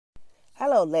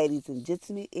Hello, ladies and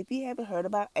gentlemen. If you haven't heard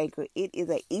about Anchor, it is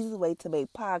an easy way to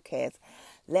make podcasts.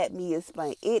 Let me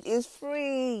explain. It is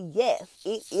free. Yes,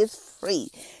 it is free.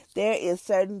 There is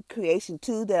certain creation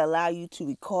tools that allow you to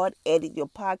record, edit your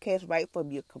podcast right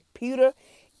from your computer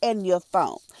and your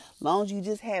phone. As long as you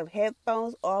just have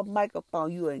headphones or a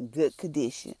microphone, you are in good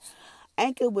condition.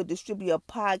 Anchor will distribute your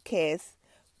podcast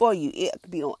for you. It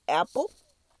could be on Apple.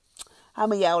 How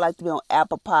many of y'all would like to be on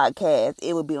Apple Podcasts?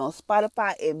 It would be on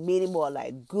Spotify and many more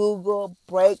like Google,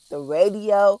 Break, the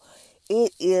radio.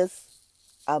 It is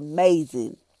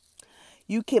amazing.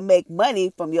 You can make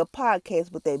money from your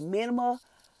podcast with a minimum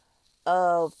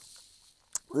of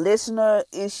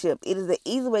listenership. It is an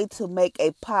easy way to make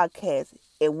a podcast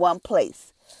in one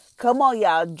place. Come on,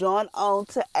 y'all. Join on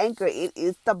to Anchor. It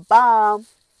is the bomb.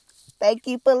 Thank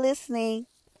you for listening.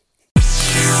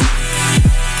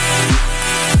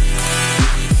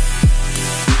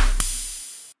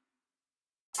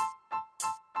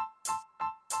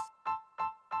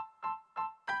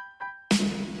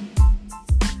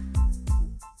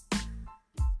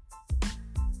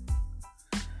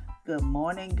 Good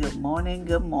morning, good morning,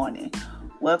 good morning.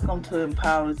 Welcome to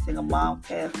Empowering Single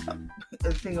Momcast,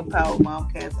 Single Power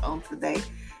Momcast on today.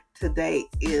 Today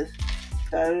is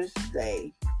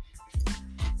Thursday,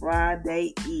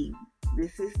 Friday Eve.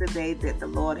 This is the day that the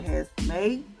Lord has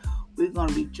made. We're going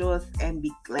to rejoice and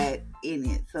be glad in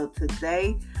it. So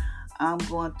today I'm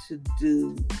going to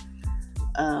do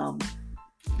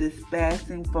this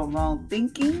fasting from wrong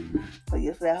thinking. So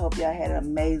yesterday I hope y'all had an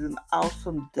amazing,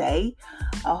 awesome day.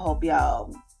 I hope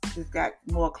y'all just got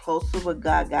more closer with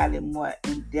God, got in more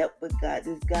in depth with God.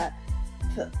 Just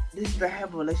to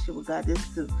have a relationship with God.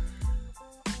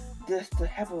 Just to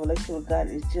have a relationship with God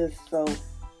is just so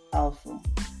awesome.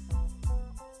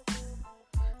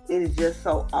 It is just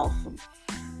so awesome.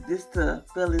 Just to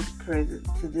feel His presence,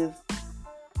 to just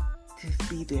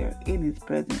be there in His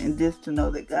presence, and just to know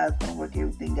that God's gonna work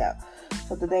everything out.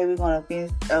 So today we're gonna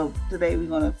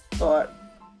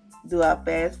do our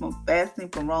fasting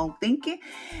from wrong thinking,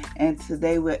 and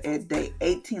today we're at day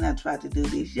 18. I tried to do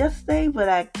this yesterday, but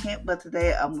I can't. But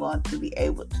today I'm going to be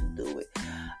able to do it.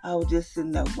 I was just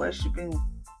sitting there worshiping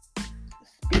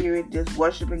Spirit, just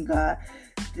worshiping God.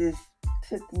 This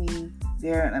took me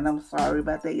there, and I'm sorry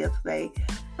about that yesterday.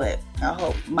 But I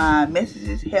hope my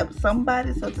messages help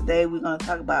somebody. So today we're going to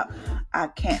talk about I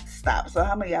can't stop. So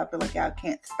how many of y'all feel like y'all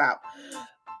can't stop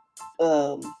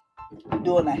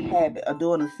doing a habit or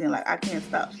doing a sin? Like I can't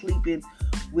stop sleeping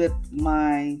with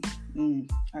my,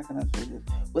 how can I say this?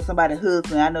 With somebody's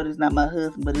husband. I know this is not my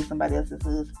husband, but it's somebody else's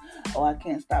husband. Or I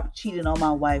can't stop cheating on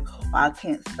my wife. Or I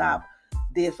can't stop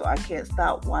this. Or I can't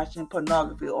stop watching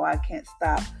pornography. Or I can't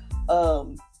stop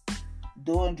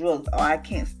doing drugs. Or I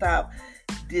can't stop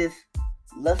just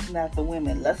lusting after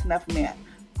women, lusting after men.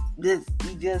 You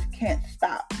just can't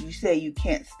stop. You say you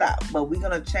can't stop, but we're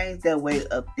going to change that way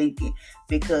of thinking,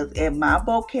 because in my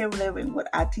vocabulary and what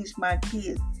I teach my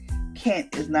kids,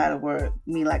 can't is not a word. I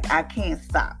mean, like, I can't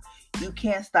stop. You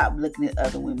can't stop looking at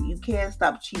other women. You can't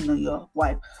stop cheating on your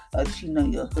wife or cheating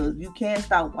on your husband. You can't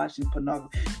stop watching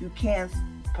pornography. You can't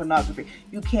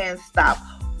stop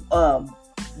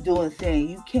doing sin.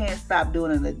 You can't stop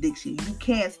doing an addiction. You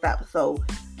can't stop. So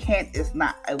can't is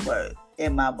not a word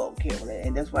in my vocabulary,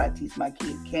 and that's what I teach my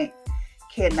kids.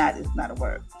 Cannot is not a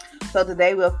word. So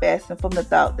today we're fasting from the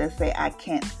thought that say I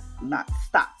can't not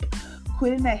stop.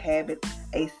 Quitting a habit,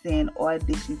 a sin, or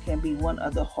addiction can be one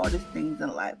of the hardest things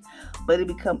in life, but it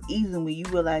becomes easy when you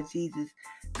realize Jesus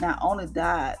not only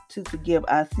died to forgive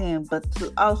our sin, but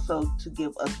to also to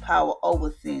give us power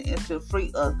over sin and to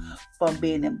free us from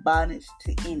being in bondage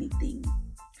to anything.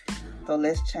 So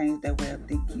let's change that way of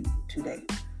thinking today.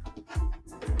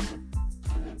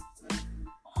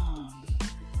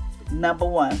 Number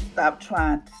one, stop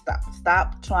trying to stop.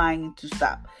 Stop trying to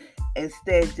stop.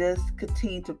 Instead, just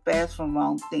continue to fast from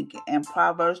wrong thinking. And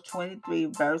Proverbs 23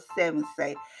 verse 7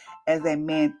 say, as a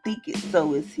man thinketh,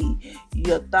 so is he.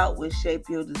 Your thought will shape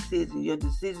your decision. Your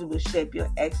decision will shape your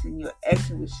action. Your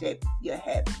action will shape your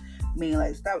habit. Meaning,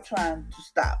 like, stop trying to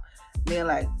stop. Meaning,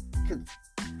 like, cause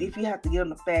if you have to get on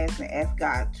the fast and ask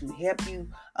God to help you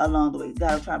along the way,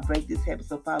 God will try to break this habit.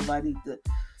 So, Father,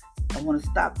 I want to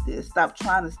stop this. Stop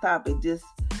trying to stop it. Just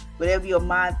whatever your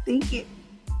mind thinking,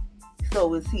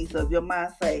 so is he. So if your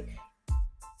mind say,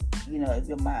 if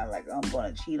your mind like, I'm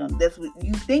going to cheat on, that's what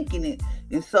you thinking it.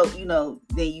 And so, then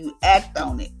you act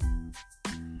on it.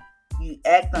 You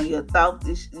act on your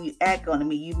thoughts. You act on it. I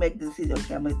mean, you make the decision,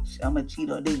 okay, I'm going to cheat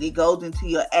on it. Then it goes into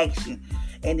your action.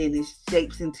 And then it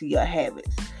shapes into your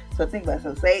habits. So think about it.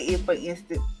 So say if, for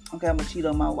instance, okay, I'm going to cheat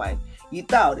on my wife. You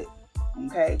thought it.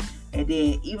 Okay. And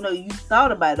then even though you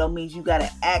thought about it, don't mean you gotta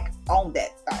act on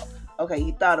that thought. Okay,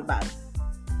 you thought about it.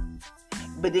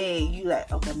 But then you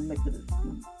like, okay, I'm gonna make it.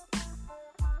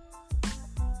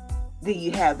 Then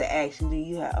you have the action. Then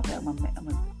you have, okay, I'm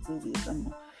gonna do this.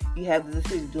 You have the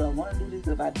decision. Do I want to do this?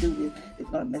 If I do this, it's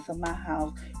gonna mess up my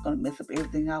house. It's gonna mess up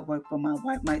everything I work for. My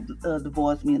wife might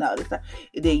divorce me and all this stuff.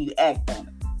 And then you act on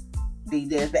it. Then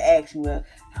there's the action where,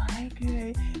 oh, hey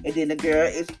girl. And then the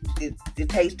girl, it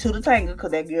takes two to tango,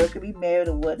 because that girl could be married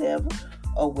or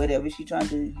whatever she's trying to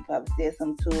do. You probably said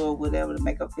something to her or whatever to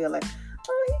make her feel like,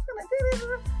 oh, he's gonna do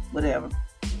this, whatever.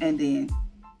 And then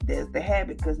there's the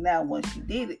habit, because now once you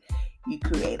did it, you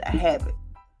create a habit.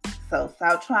 So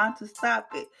stop trying to stop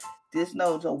it. Just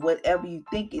know that whatever you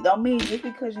think, it don't mean just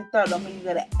because you thought, don't mean you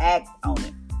gotta act on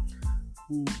it.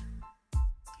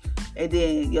 And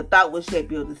then your thought will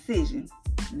shape your decision.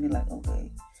 And you're like,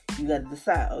 okay, you gotta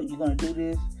decide. Oh, you're gonna do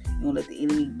this. You're gonna let the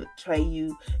enemy betray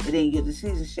you. And then your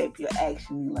decision shape your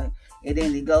action. You're like, and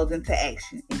then it goes into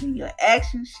action. And then your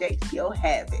action shapes your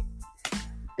habit.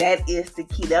 That is the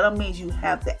key. That don't mean you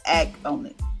have to act on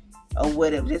it or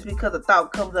whatever. Just because a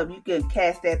thought comes up, you can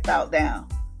cast that thought down.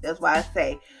 That's why I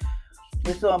say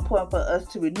it's so important for us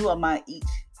to renew our mind each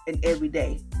and every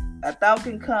day. A thought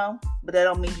can come, but that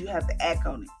don't mean you have to act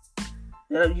on it.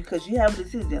 Because you have a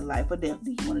decision in life or death.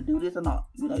 Do you want to do this or not?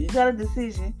 You got a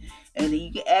decision, and then you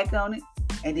can act on it,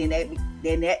 and then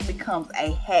that becomes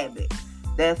a habit.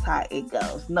 That's how it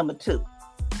goes. Number 2,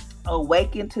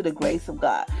 awaken to the grace of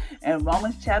God. And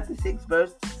Romans chapter 6,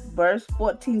 verse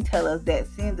 14 tells us that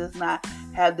sin does not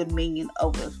have dominion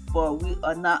over us, for we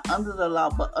are not under the law,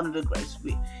 but under the grace.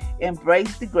 We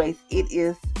embrace the grace. It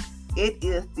is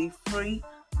the free,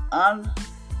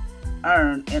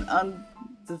 unearned, and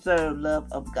undeserved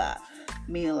love of God.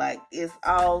 Meaning, like, it's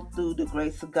all through the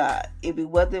grace of God. If it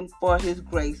wasn't for His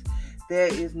grace, there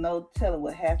is no telling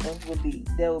what half of us would be.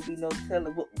 There will be no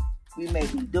telling what we may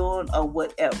be doing or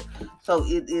whatever. So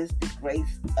it is the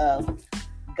grace of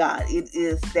God. It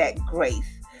is that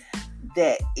grace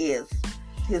that is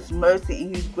His mercy,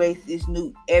 and His grace is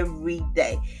new every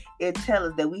day. It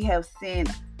tells us that we have sin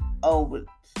over.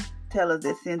 Tell us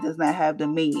that sin does not have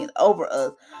dominion over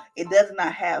us. Sin does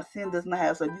not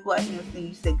have. So if you go out here and sin,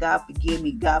 you say, God forgive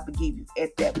me, God forgive you.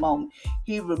 At that moment,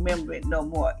 He remember it no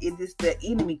more. It is the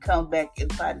enemy comes back and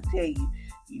try to tell you,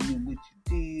 you knew what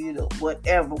you did or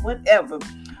whatever.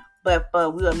 But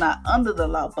we are not under the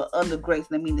law, but under grace.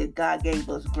 That means that God gave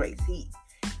us grace. He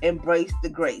embraced the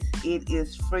grace. It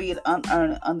is free and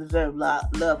unearned and undeserved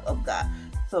love of God.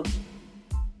 So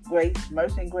grace,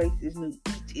 mercy, and grace is new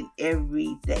each and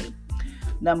every day.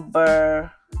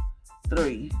 Number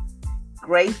 3,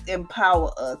 grace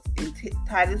empower us. In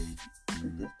Titus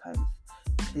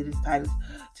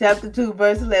chapter 2,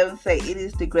 verse 11 say, it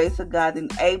is the grace of God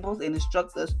that enables and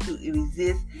instructs us to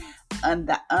resist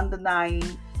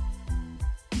undenying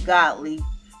godly.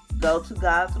 Go to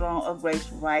God's throne of grace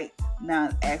right now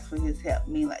and ask for His help.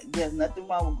 Mean, like, there's nothing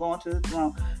wrong with going to the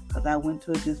throne, because I went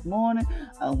to it this morning,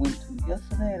 I went to it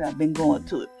yesterday, and I've been going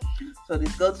to it. So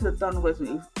just go to the throne of grace.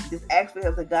 Just ask for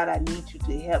help. Say, God, I need you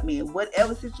to help me in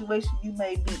whatever situation you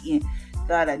may be in.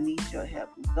 God, I need your help.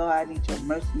 God, I need your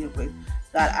mercy and your grace.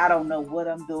 God, I don't know what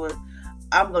I'm doing.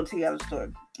 I'm going to tell you the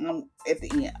story at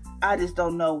the end. I just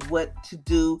don't know what to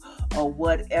do or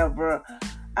whatever.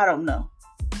 I don't know.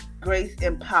 Grace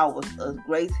empowers us.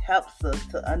 Grace helps us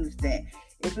to understand.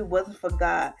 If it wasn't for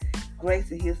God, grace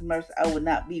and His mercy, I would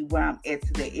not be where I'm at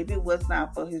today. If it was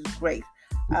not for His grace,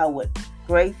 I would.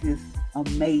 Grace is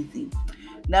amazing.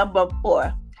 Number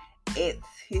 4, it's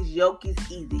His yoke is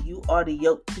easy. You are the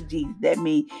yoke to Jesus. That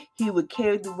means He would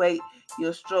carry the weight,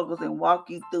 your struggles, and walk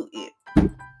you through it.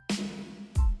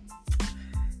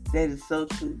 That is so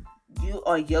true. You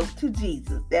are yoked to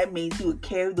Jesus. That means He would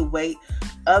carry the weight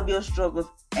of your struggles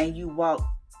and you walk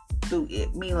through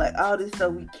it. Mean, like, all this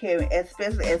stuff we carry,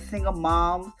 especially as single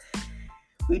moms,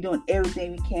 we're doing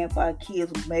everything we can for our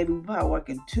kids. Maybe we're probably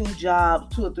working 2 or 3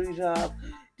 jobs,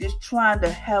 just trying to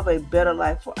have a better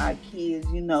life for our kids.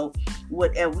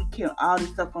 Whatever, we carry all this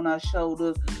stuff on our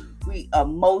shoulders. We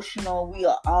emotional. We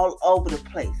are all over the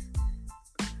place.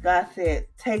 God said,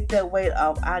 take that weight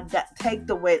off. Take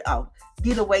the weight off.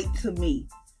 Get a weight to me,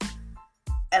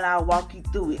 and I'll walk you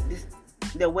through it.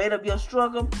 The weight of your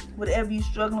struggle, whatever you're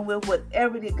struggling with,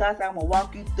 whatever it is, God said, I'm going to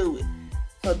walk you through it.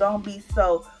 So don't be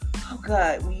so, oh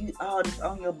God, when you all this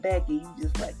on your back and you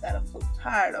just like, God, I'm so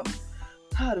tired. I'm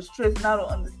tired of stress and I don't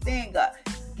understand, God.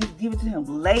 Just give it to Him.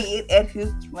 Lay it at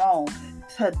His throne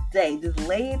today. Just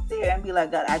lay it there and be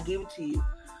like, God, I give it to you.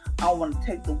 I want to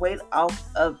take the weight off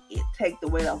of it. Take the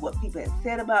weight off what people have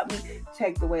said about me.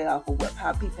 Take the weight off of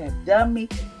how people have done me.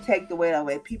 Take the weight off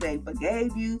what people have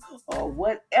forgave you or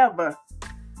whatever.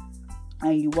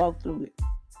 And you walk through it.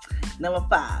 Number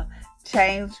 5,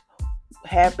 change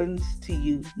happens to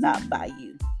you, not by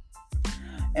you.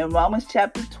 In Romans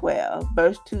chapter 12,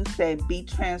 verse 2 say, be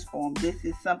transformed. This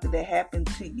is something that happened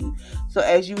to you. So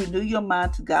as you renew your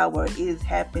mind to God's word, it is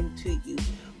happened to you.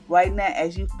 Right now,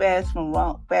 as you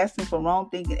fasting from wrong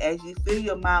thinking, as you fill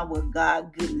your mind with God's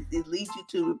goodness, it leads you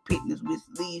to repentance, which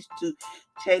leads to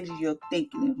changing your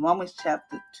thinking. In Romans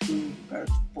chapter 2, verse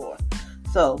 4.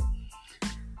 So,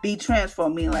 be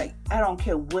transformed, meaning like, I don't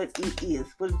care what it is.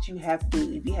 What did you have to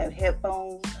do? If you have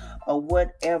headphones or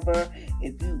whatever,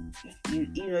 if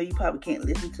you probably can't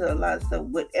listen to a lot of stuff,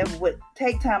 whatever,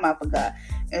 take time out for God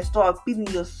and start feeding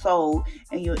your soul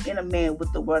and your inner man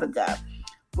with the word of God.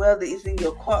 Whether it's in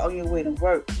your car on your way to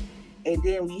work, and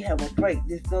then when you have a break,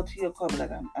 just go to your car, be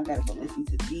like, I gotta go listen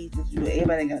to Jesus.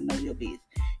 Everybody gotta know your business.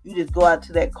 You just go out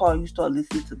to that car and you start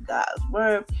listening to God's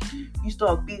word. You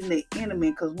start feeding the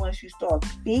enemy, because once you start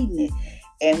feeding it,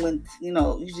 and when you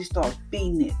just start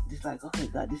feeding it, it's like, okay,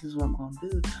 God, this is what I'm gonna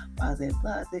do.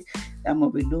 I'm gonna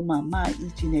renew my mind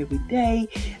each and every day.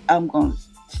 I'm gonna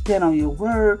stand on your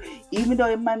word, even though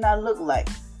it might not look like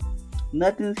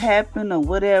nothing's happened or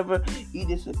whatever. You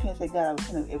just repent, say, God, I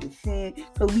repent of every sin,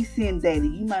 because we sin daily.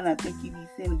 You might not think you be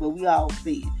sinning, but we all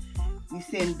sin. We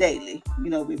sin daily.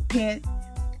 Repent.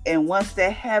 And once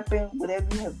that happens, whatever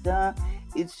you have done,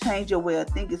 it's changed your way of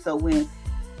thinking. So when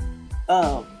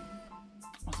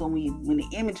the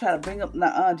enemy try to bring up,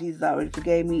 Jesus already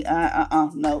forgave me.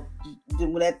 No.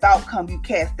 When that thought comes, you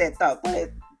cast that thought.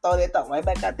 Throw that thought right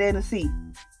back out there in the sea.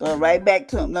 Throw it right back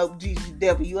to him. No, Jesus,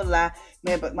 devil, you a lie,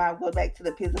 man. But might go back to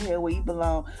the pits of hell where you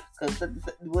belong. Because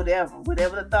whatever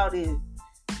the thought is,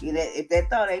 if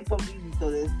that thought ain't from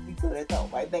Jesus, you throw that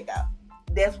thought right back out.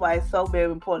 That's why it's so very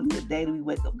important the day that we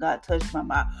wake up. God, touch my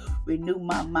mind, renew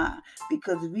my mind.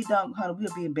 Because if we don't,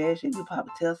 we'll be in bad shape. We'll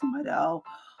probably tell somebody off,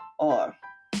 or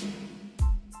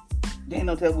they ain't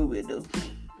no tell what we'll do.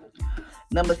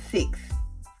 Number 6,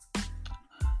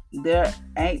 there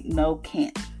ain't no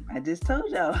can't. I just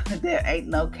told y'all there ain't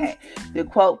no can't. The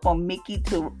quote from Mikey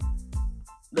to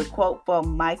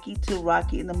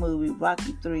Rocky in the movie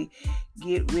Rocky 3: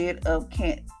 get rid of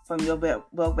can't from your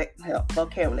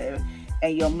vocabulary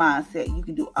and your mindset. You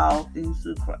can do all things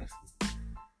through Christ.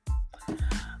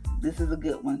 This is a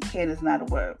good one. Can't is not a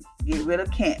word. Get rid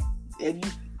of can't. If you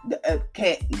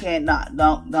cannot,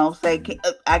 don't say can,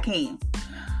 I can.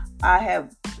 I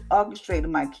have orchestrated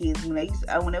my kids when they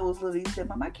was little. You said,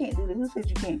 "Mom, I can't do this." Who said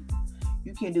you can't?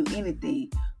 You can't do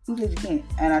anything. Who said you can't?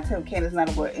 And I tell them, "Can't" is not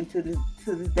a word. And to this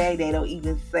day, they don't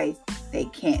even say they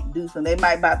can't do something. They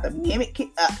might about to mimic.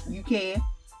 You can.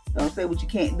 Don't say what you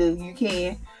can't do. You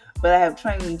can. But I have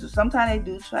trained them to. Sometimes they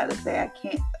do try to say I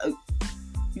can't.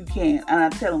 You can. And I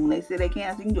tell them when they say they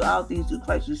can't, I say, you can do all things through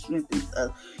Christ who strengthens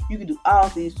us. You can do all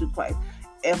things through Christ.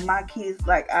 If my kids,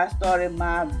 I started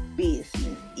my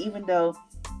business, even though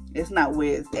it's not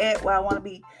where it's at, where I want to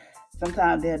be.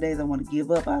 Sometimes there are days I want to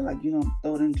give up. I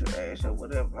throw it in trash or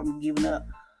whatever. I'm giving up.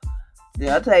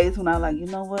 There are days when I'm like, you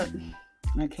know what?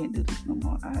 I can't do this no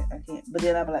more. I can't. But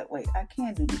then I'll be like, wait, I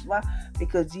can do this. Why?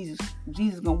 Because Jesus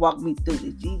gonna walk me through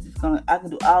this. I can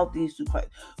do all things through Christ.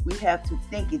 We have to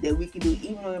think it that we can do it,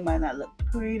 even though it might not look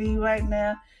pretty right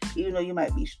now, even though you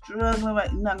might be struggling.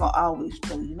 Right, you're not gonna always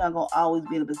struggle. You're not gonna always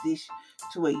be in a position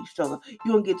to where you struggle.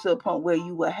 You're gonna get to a point where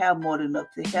you will have more than enough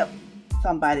to help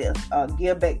somebody else or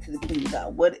give back to the kingdom of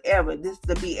God. Whatever. This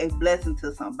to be a blessing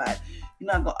to somebody.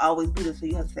 You're not gonna always be there, so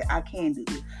you have to say, I can do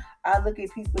this. I look at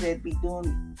people that be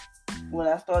doing, when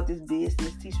I started this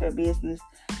business, t-shirt business,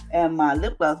 and my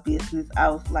lip gloss business, I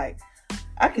was like,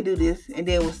 I could do this. And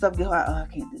then when stuff get hard, I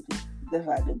can't do this. That's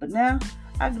what I do. But now,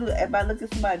 I can do it. If I look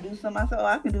at somebody do something, I say,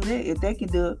 I can do that. If they can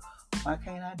do it, why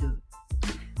can't I do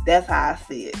it? That's how I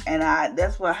see it. And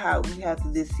that's how we have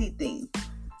to just see things.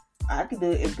 I can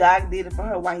do it. If God did it for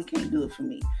her, why he can't do it for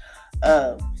me?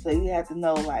 So you have to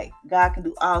know, God can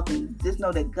do all things. Just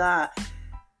know that God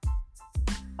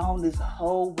on this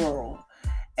whole world,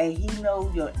 and he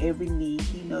knows your every need.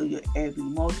 He knows your every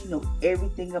moment. He knows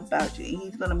everything about you, and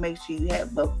he's going to make sure you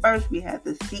have. But first, we have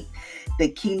to seek the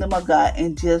kingdom of God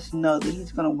and just know that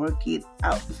he's going to work it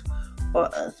out for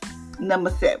us.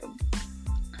 Number 7,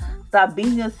 stop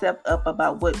beating yourself up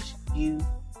about what you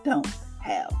don't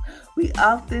have. We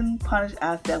often punish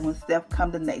ourselves with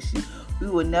self-condemnation. We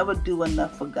will never do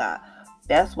enough for God.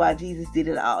 That's why Jesus did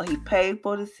it all. He paid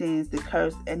for the sins, the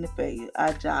curse, and the failure.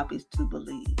 Our job is to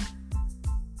believe.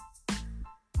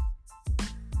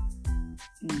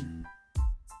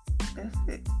 That's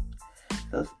it.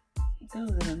 So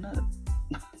that was in another.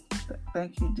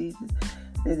 Thank you, Jesus.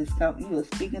 That is you are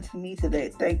speaking to me today.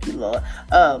 Thank you, Lord.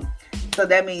 So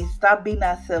that means stop beating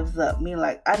ourselves up. Mean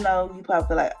like I know you probably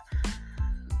feel like,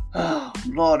 oh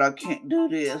Lord, I can't do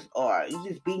this, or you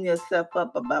just beating yourself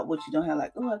up about what you don't have.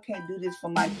 Like, oh, I can't do this for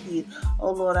my kids.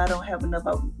 Oh Lord, I don't have enough.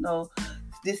 No,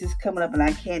 this is coming up and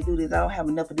I can't do this. I don't have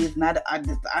enough of this. And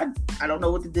I don't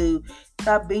know what to do.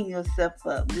 Stop beating yourself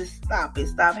up. Just stop it.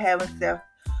 Stop having self.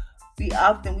 We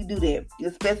often do that,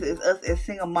 especially as us as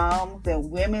single moms and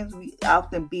women. We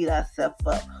often beat ourselves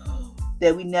up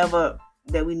that we never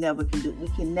can do. We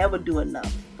can never do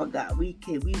enough for God. We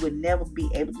would never be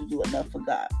able to do enough for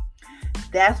God.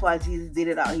 That's why Jesus did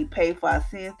it all. He paid for our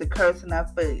sins, the curse, and our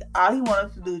failure. All He wants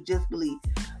us to do is just believe.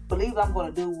 Believe I'm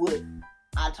going to do what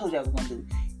I told you I was going to do.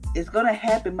 It's going to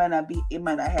happen. It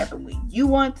might not happen when you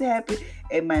want it to happen.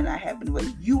 It might not happen the way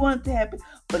you want it to happen,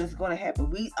 but it's going to happen.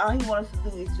 All He wants us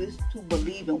to do is just to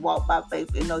believe and walk by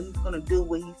faith and know He's going to do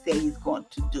what He said He's going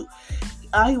to do.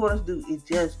 All He wants us to do is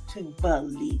just to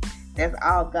believe. That's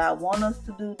all God wants us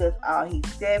to do. That's all He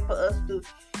said for us to do.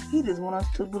 He just wants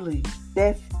us to believe.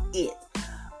 That's it.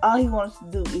 All He wants us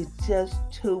to do is just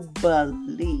to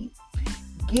believe.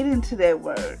 Get into that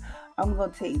word. I'm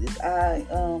going to tell you this. I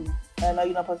know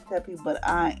you're not supposed to tell people, but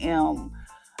I'm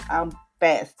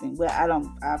fasting. Well,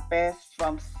 I fast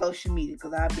from social media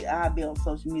because I be on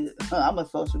social media. I'm a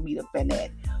social media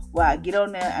fanatic. Well, I get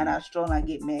on there and I stroll and I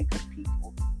get mad because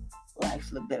people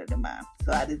lives look better than mine.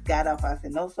 So I just got off. I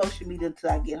said no social media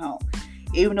until I get home.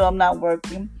 Even though I'm not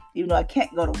working, even though I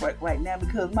can't go to work right now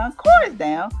because my car is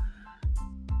down,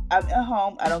 I'm at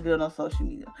home. I don't get on no social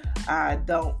media. I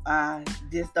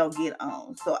just don't get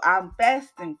on. So I'm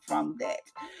fasting from that.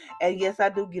 And yes, I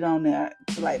do get on there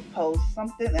to like post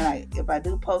something. And if I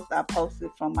do post, I post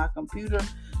it from my computer.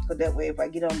 So that way, if I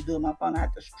get on and do it on my phone, I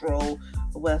have to stroll.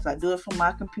 Well, so I do it from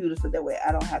my computer. So that way,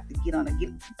 I don't have to get on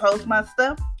and post my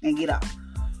stuff and get off.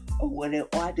 Or whatever.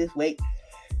 Or I just wait.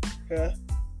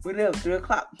 Whatever, 3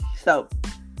 o'clock. So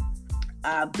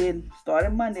I've been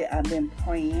starting Monday. I've been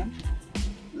praying.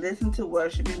 Listen to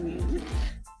worshiping music.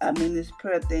 I'm in this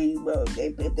prayer thing. Well,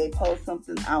 if they post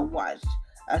something, I watch.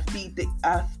 I speak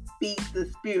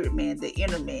the spirit man, the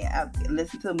inner man. I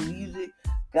listen to music,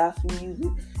 gospel music.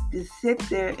 Just sit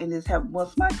there and just have.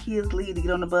 Once my kids leave to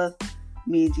get on the bus,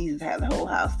 me and Jesus have the whole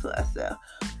house to ourselves.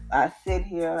 I sit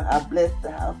here. I bless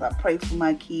the house. I pray for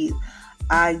my kids.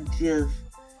 I just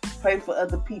pray for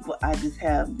other people.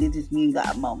 This is me and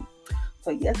God moment.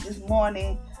 So yes, this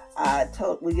morning.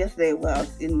 Yesterday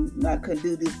when I couldn't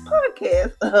do this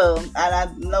podcast, and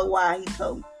I know why he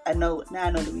told me. I know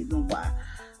the reason why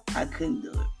I couldn't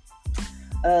do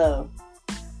it.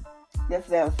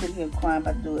 Yesterday I was sitting here crying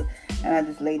about to do it, and I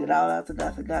just laid it all out to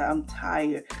God. I said, God, I'm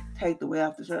tired. Take the weight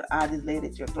off the shirt. I just laid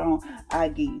it at your throne. I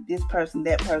give you this person,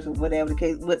 that person, whatever the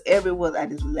case, whatever it was, I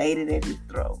just laid it at His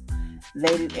throne.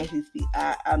 Laid it at His feet.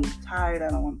 I'm tired. I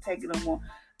don't want to take it no more.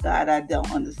 God, I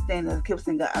don't understand. I kept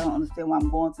saying, God, I don't understand why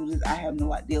I'm going through this. I have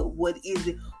no idea. What is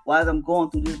it? Why I'm going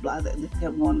through this? Blah, blah. This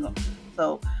kept going on.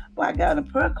 So, I got a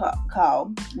prayer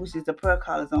call, which is the prayer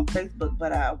call is on Facebook,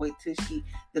 but I wait till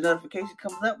the notification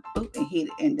comes up, boop, and hit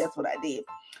it. And that's what I did.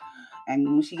 And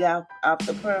when she got off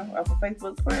the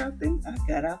Facebook prayer thing, I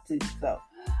got out too. So,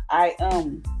 I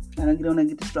don't get on there and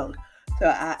get the stroller. So,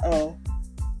 I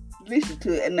listen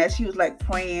to it, and that she was like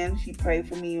praying. She prayed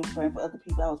for me and praying for other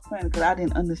people. I was praying because I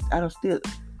didn't understand.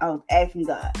 I was asking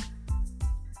God.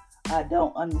 I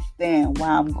don't understand why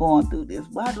I'm going through this.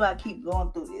 Why do I keep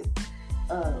going through this?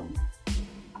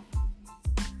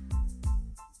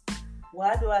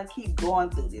 Why do I keep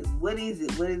going through this? What is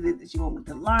it? What is it that you want me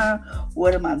to learn?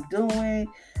 What am I doing?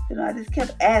 I just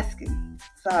kept asking.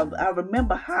 So I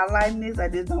remember highlighting this. I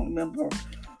just don't remember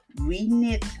reading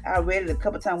it. I read it a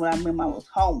couple times when I remember I was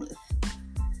homeless,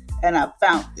 and I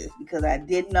found this because I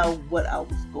didn't know what I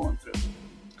was going through.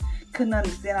 Couldn't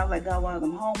understand. I was like, God, why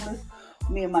I'm homeless?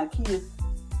 Me and my kids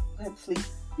had to sleep,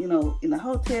 in the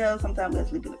hotel. Sometimes we had to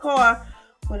sleep in the car,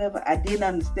 whatever. I didn't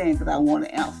understand because I wanted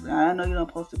to answer. I know you're not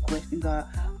supposed to question God,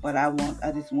 but I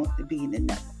just want to be in the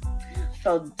know.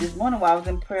 So this morning while I was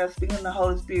in prayer, speaking of the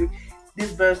Holy Spirit,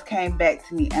 this verse came back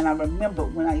to me, and I remember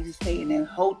when I used to stay in that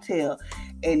hotel,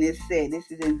 and it said, this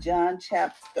is in John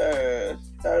chapter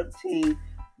 13,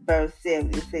 verse 7.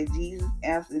 It said, Jesus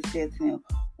answered and said to him,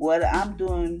 what I'm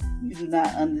doing, you do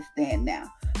not understand now,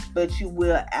 but you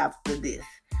will after this.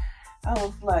 I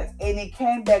was like, and it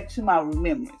came back to my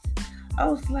remembrance. I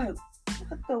was like,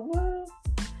 what the world?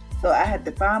 So I had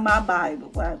to find my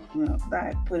Bible, I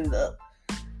had put it up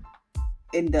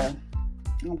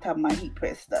on top of my heat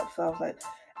press stuff. So I was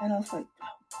like,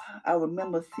 I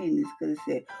remember seeing this because it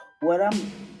said, what I'm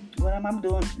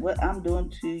doing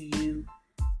to you,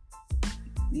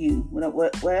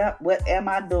 what am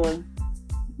I doing?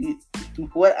 You,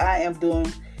 what I am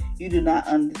doing, you do not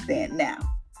understand now,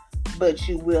 but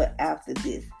you will after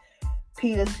this.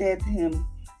 Peter said to him,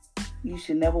 you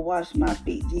should never wash my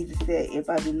feet. Jesus said, if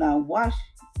I do not wash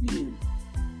you,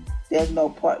 there's no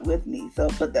part with me. So,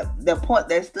 but the point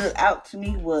that stood out to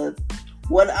me was,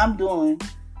 what I'm doing,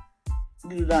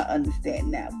 you do not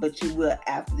understand now, but you will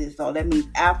after this. So that means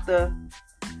after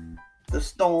the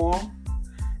storm,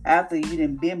 after you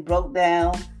done been broke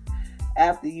down,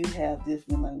 after you have just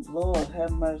been like, Lord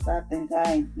have mercy, I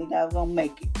ain't think I was gonna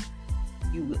make it.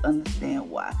 You will understand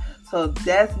why. So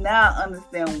that's now I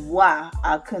understand why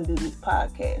I couldn't do this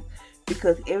podcast,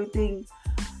 because everything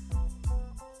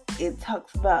it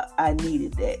talks about, I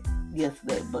needed that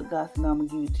yesterday, but God said, no, I'm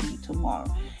gonna give it to you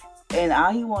tomorrow. And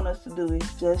all He wants us to do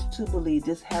is just to believe,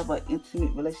 just have an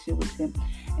intimate relationship with Him,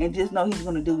 and just know He's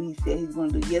gonna do what He said He's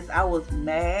gonna do. Yes, I was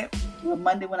mad. Well,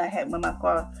 Monday when my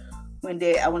car went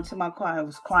there, I went to my car, I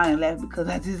was crying and laughing because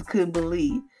I just couldn't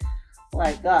believe.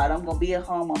 Like, God, I'm going to be at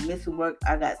home. I'm missing work.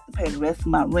 I got to pay the rest of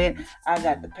my rent. I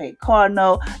got to pay car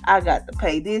note. I got to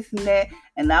pay this and that.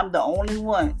 And I'm the only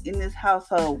one in this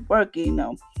household working,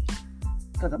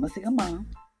 because I'm a single mom.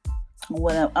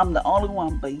 I'm the only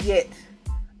one. But yet,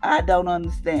 I don't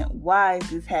understand. Why is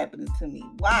this happening to me?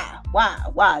 Why?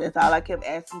 That's all I kept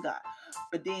asking God.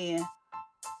 But then,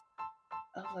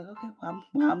 I was like, okay,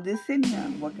 well, I'm just sitting here.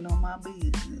 I'm working on my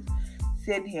business.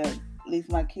 Sitting here. At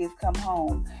least my kids come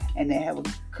home and they have a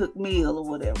cooked meal or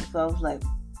whatever. So I was like,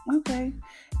 okay.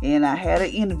 And I had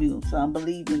an interview. So I'm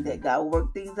believing that God will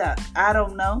work things out. I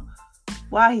don't know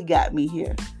why He got me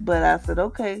here. But I said,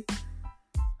 okay,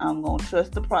 I'm going to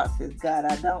trust the process. God,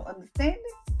 I don't understand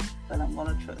it, but I'm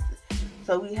going to trust it.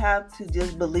 So we have to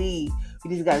just believe.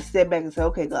 We just got to step back and say,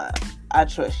 okay, God, I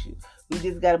trust you. We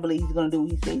just got to believe He's going to do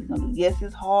what He said He's going to do. Yes,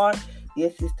 it's hard.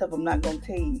 Yes, it's tough. I'm not going to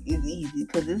tell you it's easy,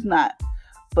 because it's not.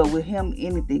 But with Him,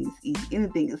 anything is easy.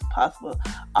 Anything is possible.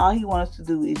 All He wants us to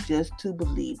do is just to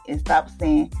believe and stop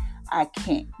saying, I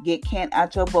can't. Get can't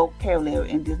out your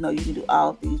vocabulary and just know you can do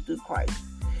all things through Christ.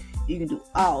 You can do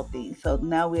all things. So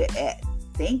now we're at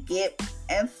think it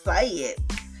and say it.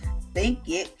 Think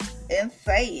it and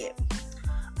say it.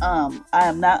 I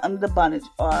am not under the bondage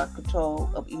or control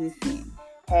of any sin,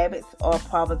 habits, or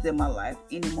problems in my life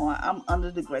anymore. I'm under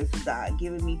the grace of God,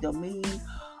 giving me dominion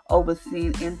over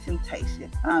sin and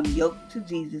temptation. I'm yoked to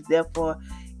Jesus. Therefore,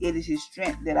 it is His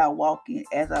strength that I walk in.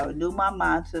 As I renew my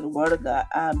mind to the Word of God,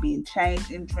 I am being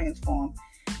changed and transformed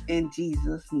in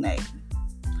Jesus' name.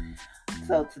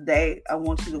 So today, I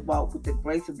want you to walk with the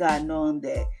grace of God, knowing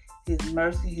that His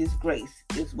mercy, His grace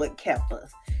is what kept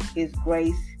us. His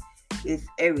grace is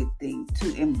everything.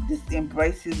 To just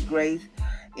embrace His grace.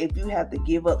 If you have to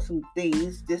give up some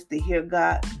things just to hear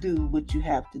God, do what you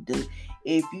have to do.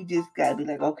 If you just got to be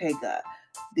like, okay, God,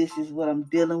 this is what I'm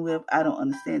dealing with. I don't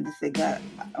understand. Just say, God,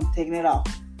 I'm taking it off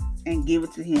and give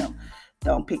it to Him.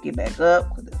 Don't pick it back up,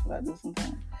 because that's what I do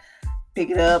sometimes.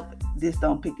 Pick it up. Just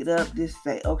don't pick it up. Just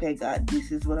say, okay, God,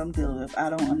 this is what I'm dealing with. I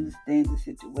don't understand the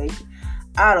situation.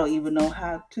 I don't even know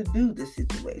how to do the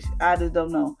situation. I just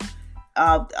don't know.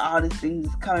 All these things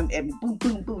coming at me. Boom,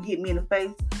 boom, boom. Hit me in the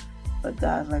face. But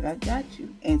God's like, I got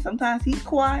you. And sometimes He's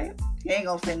quiet. He ain't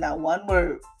going to say not one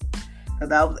word.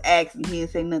 Because I was asking, He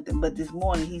didn't say nothing. But this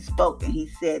morning He spoke and He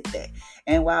said that.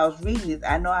 And while I was reading this,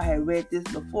 I know I had read this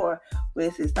before, where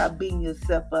it says, stop beating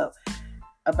yourself up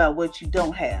about what you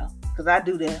don't have. Because I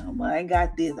do that. Well, I ain't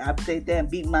got this. I say that and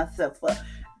beat myself up.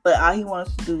 But all He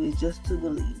wants us to do is just to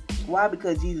believe. Why?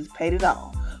 Because Jesus paid it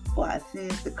all. For our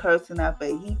sins, the curse in our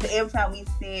faith. Every time we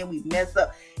sin, we mess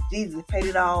up. Jesus paid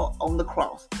it all on the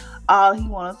cross. All He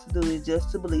wants us to do is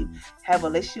just to believe, have a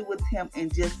relationship with Him,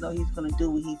 and just know He's going to do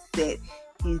what He said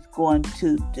He's going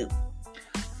to do.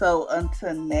 So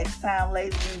until next time,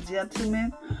 ladies and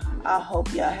gentlemen, I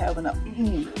hope y'all have an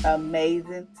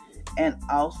amazing and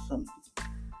awesome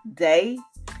day.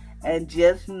 And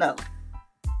just know,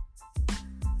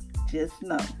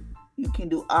 you can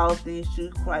do all things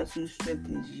through Christ who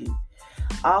strengthens you.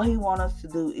 All He wants us to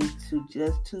do is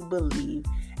to believe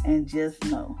and just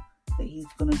know that He's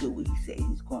going to do what He said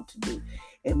He's going to do.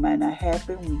 It might not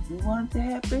happen when you want it to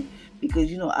happen,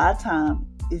 because our time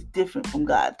is different from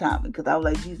God's time. Because I was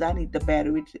like, Jesus, I need the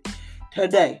battery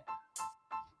today.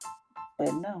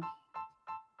 But no.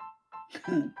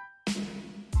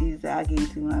 Jesus said, I'll give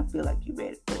it to you when I feel like you're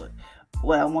ready for it.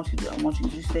 What I want you to do, I want you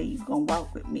to say you're going to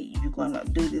walk with me. You're going to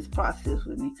do this process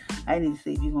with me. I need to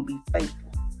say you're going to be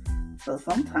faithful. So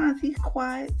sometimes He's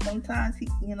quiet. Sometimes He,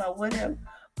 whatever.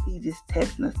 He's just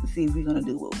testing us to see if we're going to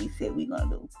do what we said we're going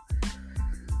to do.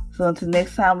 So until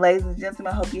next time, ladies and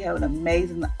gentlemen, I hope you have an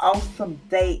amazing, awesome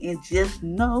day. And just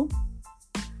know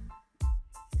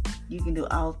you can do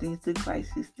all things through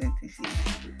Christ who strengthens you.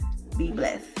 Be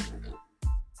blessed.